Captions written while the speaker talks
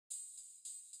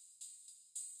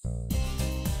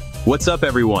What's up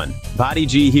everyone? Body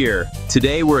G here.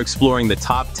 Today we're exploring the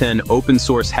top 10 open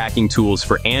source hacking tools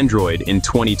for Android in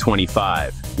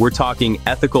 2025. We're talking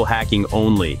ethical hacking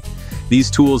only. These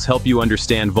tools help you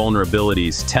understand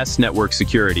vulnerabilities, test network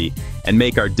security, and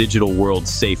make our digital world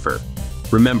safer.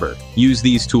 Remember, use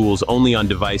these tools only on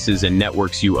devices and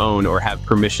networks you own or have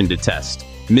permission to test.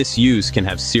 Misuse can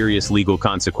have serious legal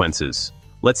consequences.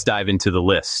 Let's dive into the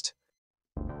list.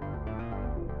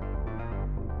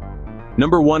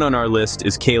 Number 1 on our list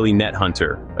is Kali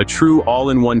NetHunter, a true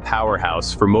all-in-one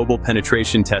powerhouse for mobile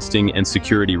penetration testing and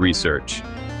security research.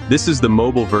 This is the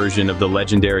mobile version of the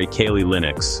legendary Kali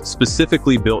Linux,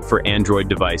 specifically built for Android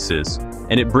devices,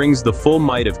 and it brings the full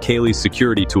might of Kali's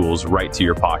security tools right to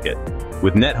your pocket.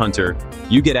 With NetHunter,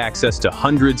 you get access to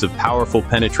hundreds of powerful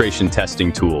penetration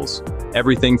testing tools,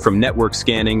 everything from network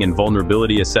scanning and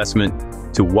vulnerability assessment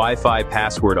to Wi-Fi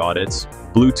password audits,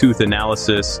 Bluetooth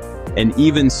analysis, and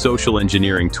even social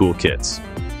engineering toolkits.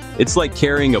 It's like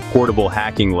carrying a portable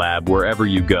hacking lab wherever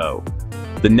you go.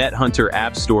 The NetHunter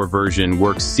App Store version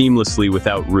works seamlessly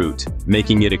without root,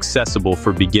 making it accessible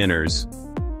for beginners.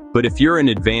 But if you're an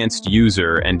advanced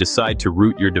user and decide to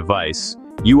root your device,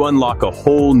 you unlock a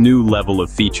whole new level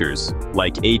of features,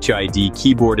 like HID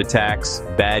keyboard attacks,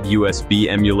 bad USB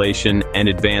emulation, and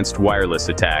advanced wireless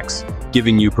attacks,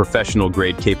 giving you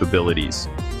professional-grade capabilities.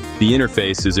 The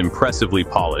interface is impressively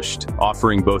polished,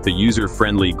 offering both a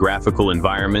user-friendly graphical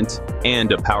environment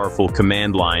and a powerful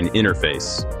command line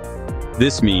interface.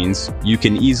 This means you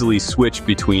can easily switch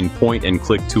between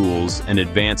point-and-click tools and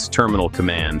advanced terminal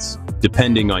commands,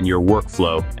 depending on your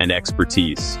workflow and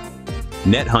expertise.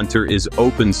 NetHunter is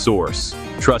open source,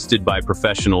 trusted by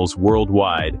professionals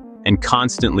worldwide, and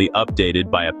constantly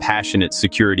updated by a passionate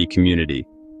security community.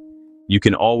 You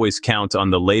can always count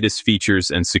on the latest features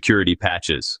and security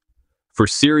patches. For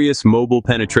serious mobile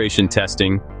penetration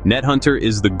testing, NetHunter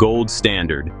is the gold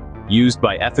standard, used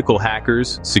by ethical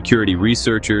hackers, security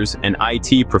researchers, and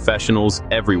IT professionals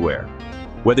everywhere.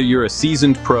 Whether you're a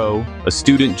seasoned pro, a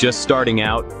student just starting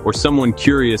out, or someone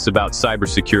curious about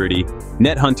cybersecurity,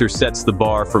 NetHunter sets the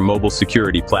bar for mobile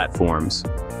security platforms.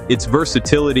 Its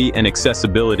versatility and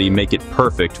accessibility make it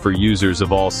perfect for users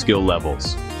of all skill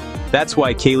levels. That's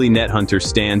why Kali NetHunter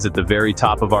stands at the very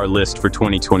top of our list for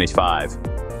 2025.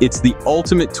 It's the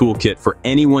ultimate toolkit for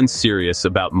anyone serious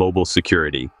about mobile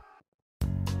security.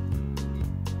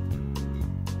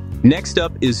 Next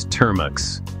up is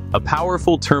Termux, a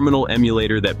powerful terminal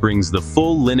emulator that brings the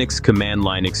full Linux command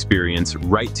line experience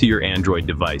right to your Android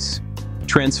device,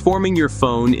 transforming your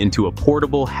phone into a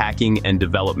portable hacking and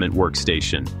development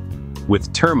workstation.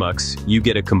 With Termux, you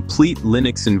get a complete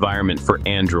Linux environment for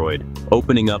Android,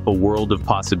 opening up a world of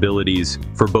possibilities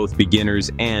for both beginners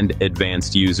and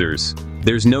advanced users.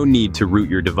 There's no need to root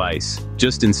your device.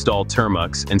 Just install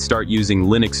Termux and start using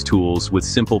Linux tools with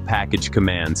simple package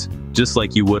commands, just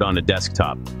like you would on a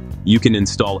desktop. You can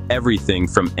install everything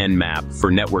from Nmap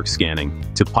for network scanning,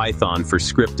 to Python for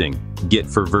scripting, Git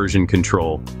for version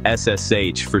control,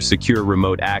 SSH for secure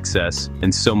remote access,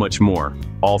 and so much more,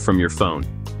 all from your phone.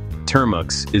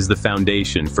 Termux is the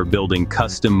foundation for building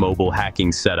custom mobile hacking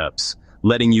setups,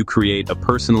 letting you create a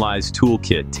personalized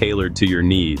toolkit tailored to your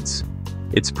needs.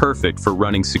 It's perfect for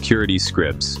running security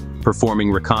scripts, performing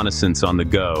reconnaissance on the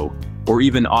go, or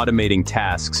even automating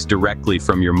tasks directly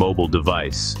from your mobile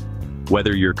device.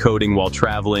 Whether you're coding while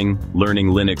traveling, learning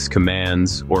Linux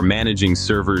commands, or managing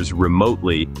servers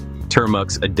remotely,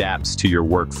 Termux adapts to your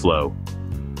workflow.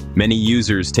 Many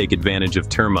users take advantage of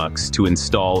Termux to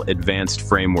install advanced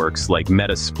frameworks like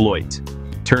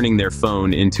Metasploit, turning their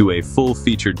phone into a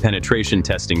full-featured penetration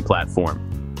testing platform.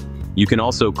 You can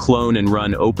also clone and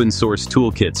run open-source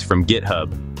toolkits from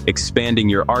GitHub, expanding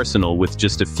your arsenal with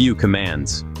just a few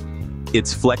commands.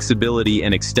 Its flexibility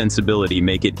and extensibility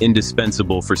make it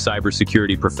indispensable for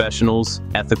cybersecurity professionals,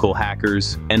 ethical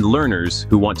hackers, and learners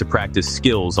who want to practice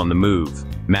skills on the move.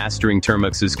 Mastering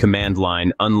Termux's command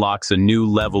line unlocks a new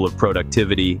level of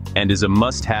productivity and is a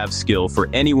must-have skill for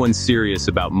anyone serious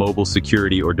about mobile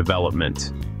security or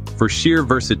development. For sheer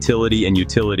versatility and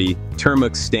utility,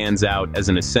 Termux stands out as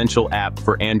an essential app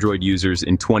for Android users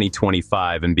in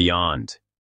 2025 and beyond.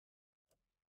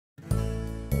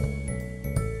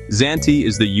 Xanti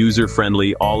is the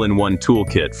user-friendly all-in-one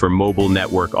toolkit for mobile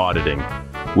network auditing.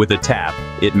 With a tap,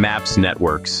 it maps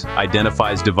networks,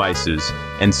 identifies devices,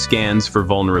 and scans for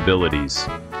vulnerabilities.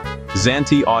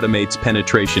 Xanti automates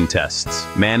penetration tests,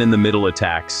 man-in-the-middle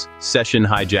attacks, session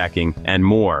hijacking, and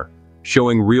more,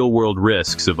 showing real-world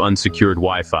risks of unsecured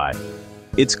Wi-Fi.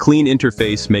 Its clean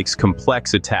interface makes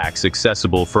complex attacks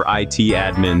accessible for IT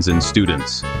admins and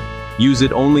students. Use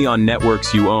it only on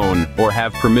networks you own or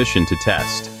have permission to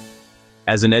test.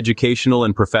 As an educational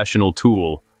and professional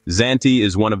tool, Zanti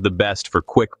is one of the best for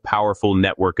quick, powerful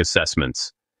network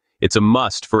assessments. It's a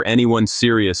must for anyone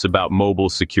serious about mobile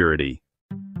security.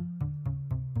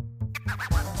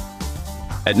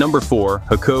 At number 4,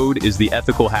 Hijacking is the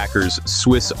ethical hacker's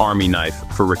Swiss Army knife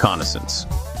for reconnaissance.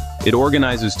 It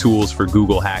organizes tools for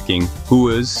Google hacking,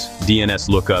 WHOIS, DNS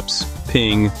lookups,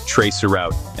 ping,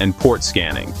 traceroute, and port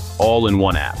scanning, all in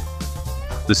one app.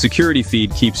 The security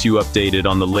feed keeps you updated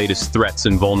on the latest threats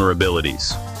and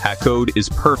vulnerabilities. Hijacking is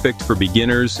perfect for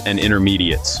beginners and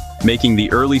intermediates, making the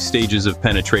early stages of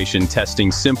penetration testing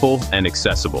simple and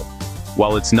accessible.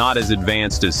 While it's not as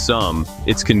advanced as some,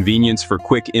 its convenience for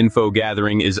quick info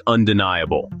gathering is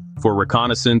undeniable. For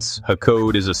reconnaissance,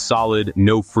 Hijacking is a solid,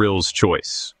 no-frills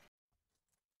choice.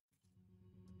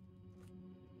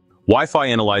 Wi-Fi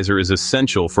Analyzer is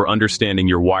essential for understanding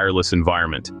your wireless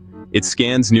environment. It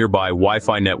scans nearby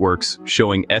Wi-Fi networks,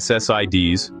 showing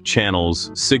SSIDs,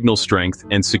 channels, signal strength,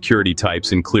 and security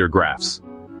types in clear graphs.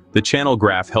 The channel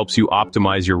graph helps you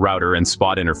optimize your router and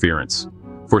spot interference.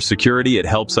 For security, it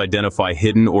helps identify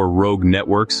hidden or rogue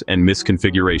networks and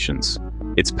misconfigurations.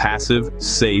 It's passive,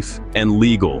 safe, and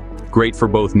legal, great for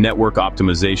both network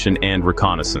optimization and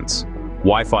reconnaissance.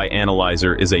 Wi-Fi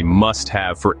Analyzer is a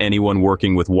must-have for anyone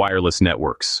working with wireless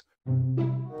networks.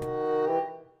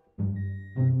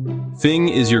 Fing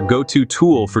is your go-to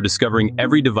tool for discovering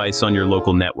every device on your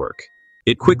local network.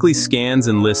 It quickly scans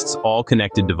and lists all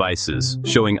connected devices,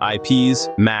 showing IPs,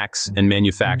 MACs, and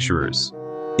manufacturers.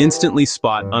 Instantly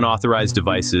spot unauthorized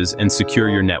devices and secure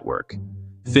your network.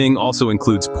 Fing also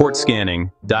includes port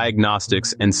scanning,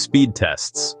 diagnostics, and speed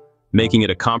tests, making it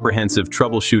a comprehensive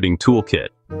troubleshooting toolkit.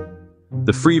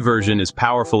 The free version is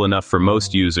powerful enough for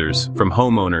most users, from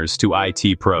homeowners to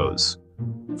IT pros.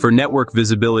 For network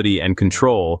visibility and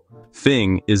control,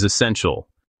 Fing is essential.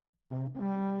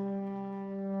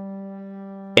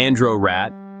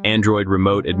 AndroRat, Android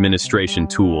Remote Administration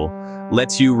Tool,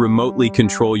 lets you remotely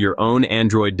control your own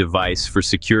Android device for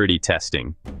security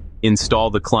testing. Install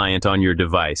the client on your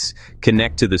device,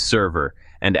 connect to the server,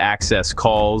 and access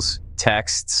calls,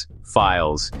 texts,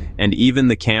 files, and even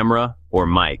the camera or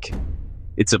mic.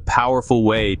 It's a powerful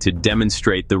way to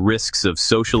demonstrate the risks of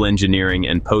social engineering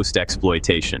and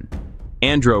post-exploitation.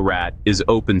 AndroRat is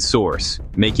open source,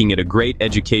 making it a great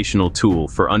educational tool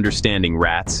for understanding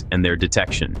rats and their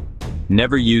detection.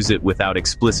 Never use it without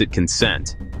explicit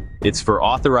consent. It's for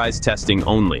authorized testing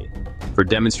only. For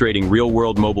demonstrating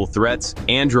real-world mobile threats,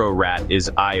 AndroRat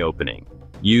is eye-opening.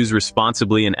 Use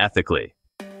responsibly and ethically.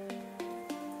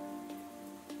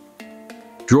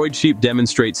 DroidSheep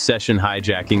demonstrates session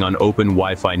hijacking on open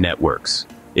Wi-Fi networks.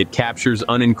 It captures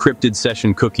unencrypted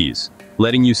session cookies,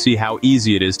 letting you see how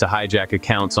easy it is to hijack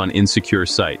accounts on insecure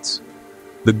sites.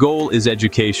 The goal is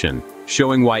education,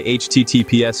 showing why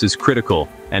HTTPS is critical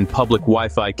and public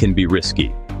Wi-Fi can be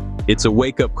risky. It's a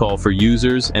wake-up call for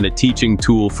users and a teaching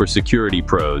tool for security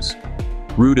pros.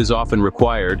 Root is often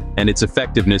required, and its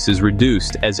effectiveness is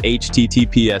reduced as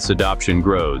HTTPS adoption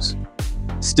grows.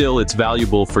 Still, it's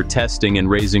valuable for testing and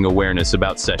raising awareness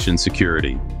about session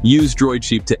security. Use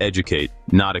DroidSheep to educate,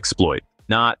 not exploit.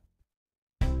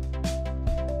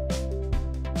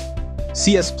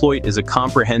 CSploit is a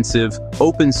comprehensive,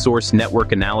 open-source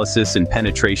network analysis and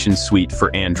penetration suite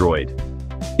for Android.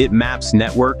 It maps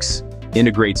networks,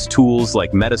 integrates tools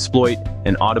like Metasploit,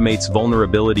 and automates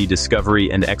vulnerability discovery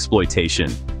and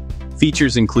exploitation.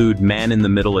 Features include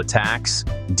man-in-the-middle attacks,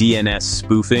 DNS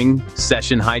spoofing,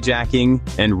 session hijacking,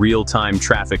 and real-time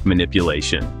traffic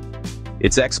manipulation.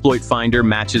 Its exploit finder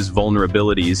matches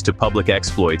vulnerabilities to public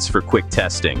exploits for quick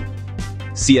testing.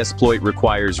 CSploit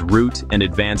requires root and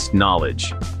advanced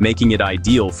knowledge, making it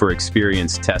ideal for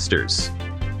experienced testers.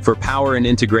 For power and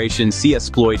integration,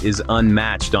 CSploit is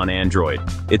unmatched on Android.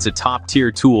 It's a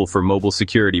top-tier tool for mobile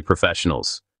security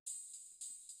professionals.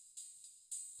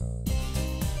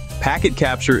 Packet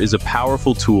Capture is a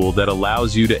powerful tool that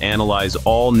allows you to analyze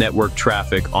all network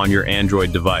traffic on your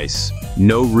Android device.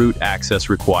 No root access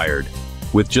required.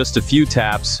 With just a few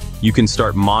taps, you can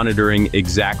start monitoring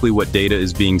exactly what data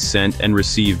is being sent and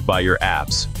received by your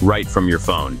apps, right from your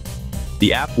phone.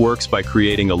 The app works by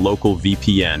creating a local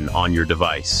VPN on your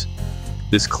device.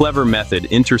 This clever method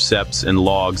intercepts and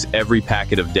logs every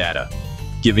packet of data,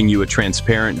 giving you a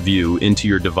transparent view into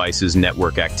your device's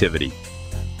network activity.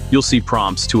 You'll see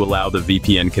prompts to allow the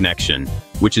VPN connection,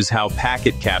 which is how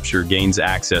Packet Capture gains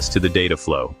access to the data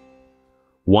flow.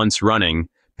 Once running,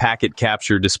 Packet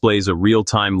Capture displays a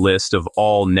real-time list of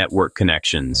all network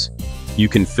connections. You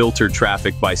can filter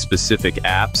traffic by specific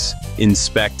apps,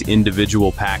 inspect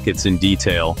individual packets in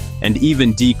detail, and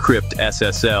even decrypt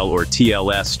SSL or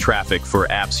TLS traffic for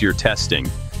apps you're testing,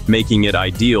 making it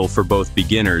ideal for both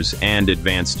beginners and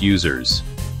advanced users.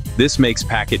 This makes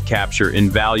packet capture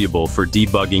invaluable for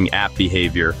debugging app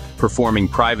behavior, performing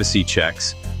privacy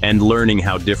checks, and learning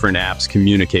how different apps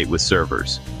communicate with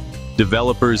servers.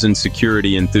 Developers and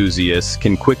security enthusiasts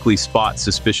can quickly spot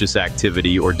suspicious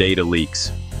activity or data leaks.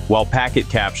 While packet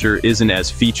capture isn't as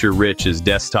feature-rich as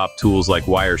desktop tools like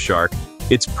Wireshark,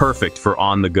 it's perfect for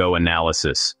on-the-go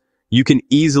analysis. You can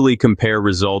easily compare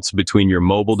results between your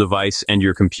mobile device and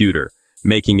your computer,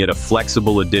 making it a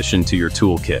flexible addition to your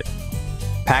toolkit.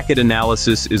 Packet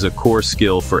analysis is a core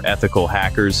skill for ethical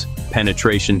hackers,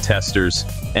 penetration testers,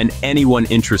 and anyone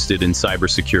interested in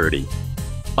cybersecurity.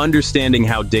 Understanding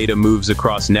how data moves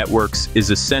across networks is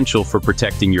essential for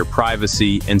protecting your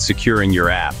privacy and securing your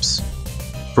apps.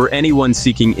 For anyone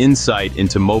seeking insight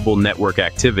into mobile network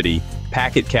activity,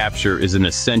 packet capture is an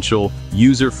essential,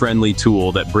 user-friendly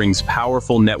tool that brings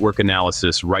powerful network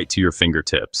analysis right to your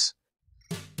fingertips.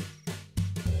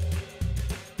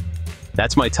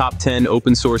 That's my top 10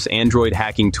 open-source Android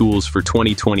hacking tools for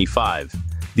 2025.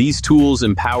 These tools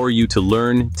empower you to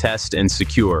learn, test, and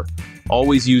secure.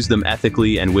 Always use them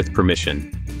ethically and with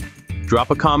permission.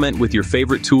 Drop a comment with your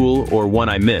favorite tool or one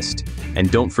I missed, and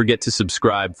don't forget to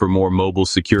subscribe for more mobile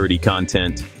security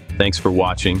content. Thanks for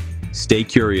watching. Stay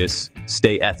curious,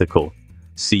 stay ethical.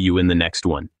 See you in the next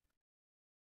one.